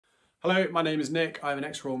Hello, my name is Nick. I'm an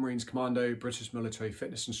ex-Royal Marines Commando, British military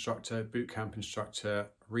fitness instructor, boot camp instructor,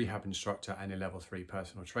 rehab instructor, and a level 3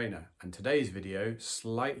 personal trainer. And today's video,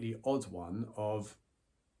 slightly odd one of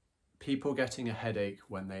people getting a headache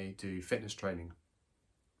when they do fitness training.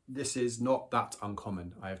 This is not that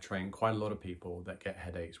uncommon. I have trained quite a lot of people that get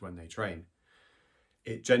headaches when they train.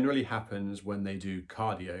 It generally happens when they do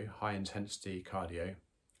cardio, high intensity cardio.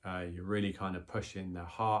 You're really kind of pushing their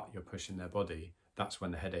heart, you're pushing their body. That's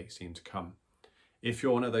when the headaches seem to come. If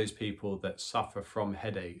you're one of those people that suffer from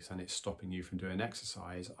headaches and it's stopping you from doing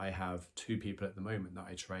exercise, I have 2 people at the moment that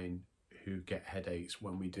I train who get headaches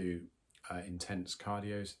when we do intense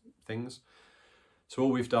cardio things. So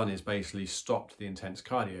all we've done is basically stopped the intense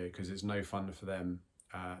cardio because it's no fun for them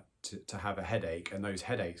to have a headache, and those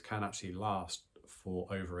headaches can actually last for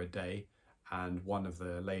over a day. And one of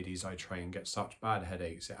the ladies I train gets such bad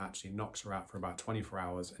headaches, it actually knocks her out for about 24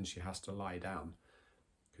 hours and she has to lie down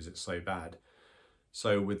because it's so bad.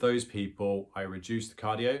 So with those people, I reduce the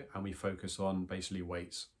cardio and we focus on basically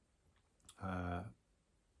weights.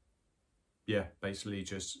 Basically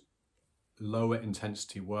just lower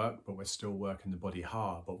intensity work, but we're still working the body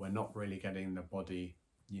hard, but we're not really getting the body,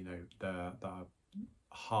 the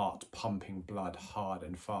heart pumping blood hard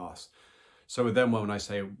and fast. So with them, when I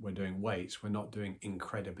say we're doing weights, we're not doing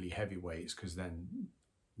incredibly heavy weights because then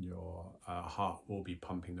your heart will be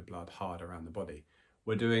pumping the blood hard around the body.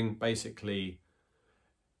 We're doing basically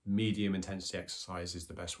medium intensity exercise is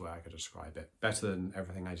the best way I could describe it. Better than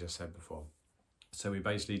everything I just said before. So we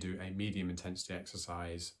basically do a medium intensity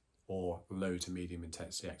exercise or low to medium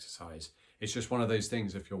intensity exercise. It's just one of those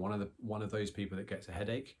things. If you're one of those people that gets a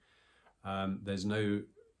headache, there's no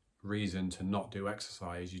reason to not do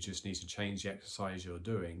exercise. You just need to change the exercise you're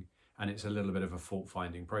doing, and it's a little bit of a fault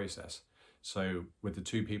finding process. So with the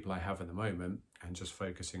 2 people I have at the moment, and just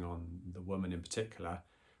focusing on the woman in particular,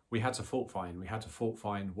 we had to fault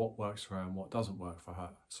find what works for her and what doesn't work for her.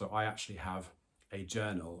 So I actually have a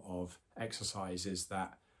journal of exercises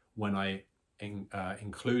that when I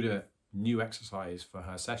include a new exercise for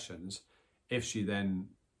her sessions, if she then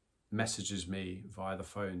messages me via the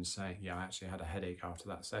phone saying, yeah, I actually had a headache after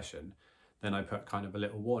that session, then I put kind of a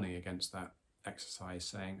little warning against that exercise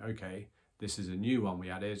saying, okay, this is a new one we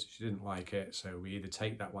added, she didn't like it, so we either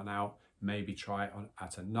take that one out, maybe try it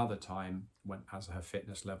at another time as her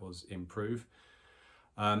fitness levels improve.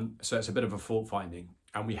 So it's a bit of a fault finding,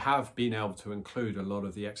 and we have been able to include a lot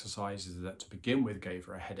of the exercises that to begin with gave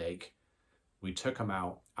her a headache. We took them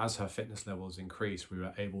out. As her fitness levels increased, we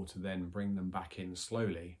were able to then bring them back in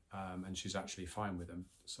slowly, and she's actually fine with them.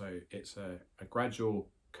 So it's a gradual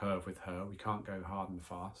curve with her. We can't go hard and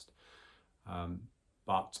fast,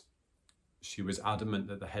 but she was adamant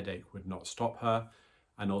that the headache would not stop her.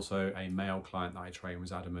 And also a male client that I train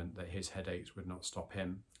was adamant that his headaches would not stop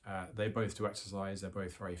him. They both do exercise. They're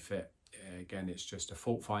both very fit. Again, it's just a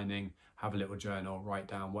fault finding. Have a little journal, write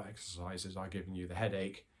down what exercises are giving you the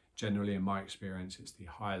headache. Generally, in my experience, it's the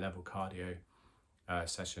higher level cardio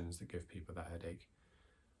sessions that give people that headache.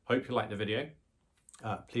 Hope you liked the video.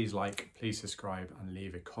 Please like, please subscribe and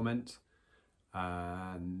leave a comment.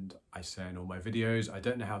 And I say in all my videos, I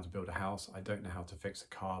don't know how to build a house. I don't know how to fix a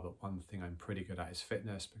car, but one thing I'm pretty good at is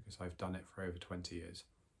fitness because I've done it for over 20 years.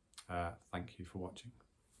 Thank you for watching.